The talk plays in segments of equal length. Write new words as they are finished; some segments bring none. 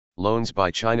Loans by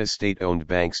China's state-owned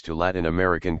banks to Latin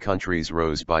American countries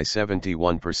rose by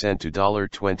 71% to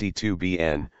 $22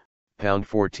 bn, pound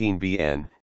 14 bn,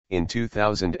 in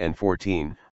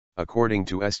 2014, according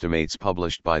to estimates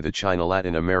published by the China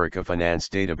Latin America Finance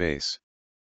Database.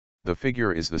 The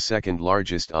figure is the second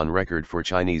largest on record for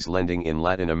Chinese lending in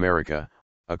Latin America,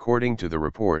 according to the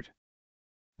report.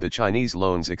 The Chinese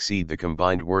loans exceed the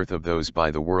combined worth of those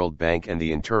by the World Bank and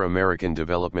the Inter-American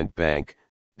Development Bank,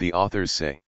 the authors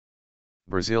say.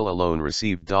 Brazil alone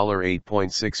received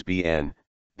 $8.6 bn,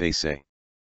 they say.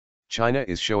 China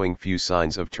is showing few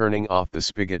signs of turning off the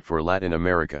spigot for Latin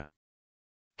America.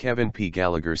 Kevin P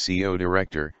Gallagher, CEO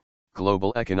Director,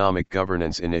 Global Economic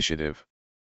Governance Initiative.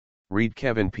 Read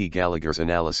Kevin P Gallagher's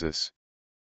analysis.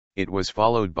 It was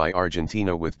followed by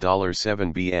Argentina with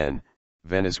 $7 bn,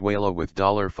 Venezuela with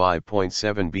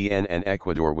 $5.7 bn and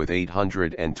Ecuador with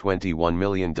 $821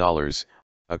 million,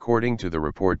 according to the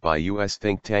report by U.S.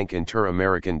 think tank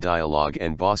Inter-American Dialogue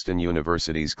and Boston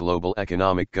University's Global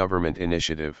Economic Government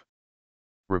Initiative.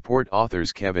 Report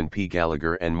authors Kevin P.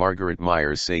 Gallagher and Margaret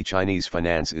Myers say Chinese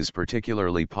finance is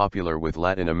particularly popular with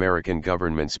Latin American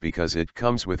governments because it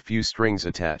comes with few strings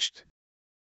attached.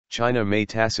 China may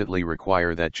tacitly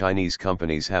require that Chinese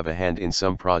companies have a hand in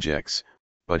some projects,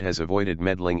 but has avoided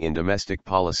meddling in domestic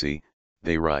policy,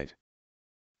 they write.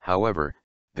 However,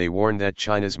 they warn that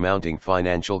China's mounting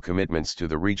financial commitments to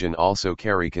the region also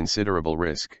carry considerable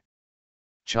risk.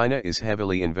 China is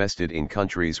heavily invested in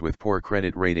countries with poor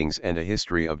credit ratings and a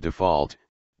history of default,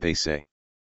 they say.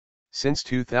 Since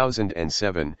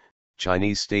 2007,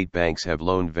 Chinese state banks have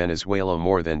loaned Venezuela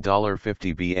more than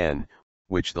 $50 bn,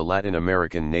 which the Latin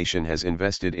American nation has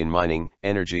invested in mining,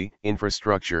 energy,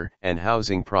 infrastructure, and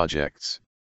housing projects.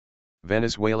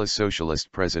 Venezuela's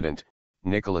socialist president,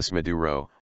 Nicolas Maduro,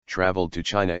 traveled to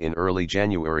China in early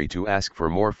January to ask for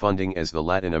more funding as the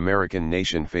Latin American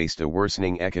nation faced a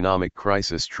worsening economic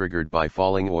crisis triggered by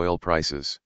falling oil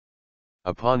prices.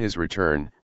 Upon his return,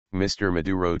 Mr.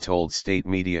 Maduro told state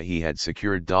media he had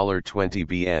secured $20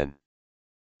 bn.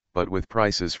 But with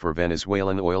prices for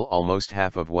Venezuelan oil almost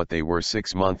half of what they were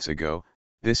 6 months ago,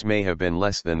 this may have been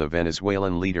less than the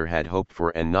Venezuelan leader had hoped for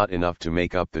and not enough to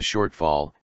make up the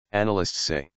shortfall, analysts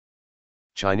say.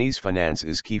 Chinese finance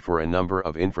is key for a number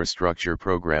of infrastructure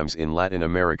programs in Latin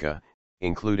America,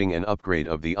 including an upgrade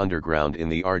of the underground in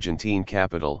the Argentine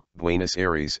capital, Buenos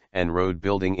Aires, and road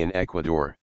building in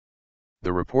Ecuador.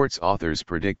 The report's authors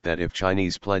predict that if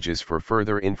Chinese pledges for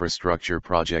further infrastructure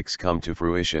projects come to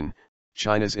fruition,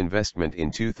 China's investment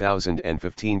in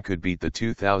 2015 could beat the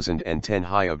 2010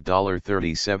 high of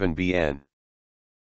 $37 bn.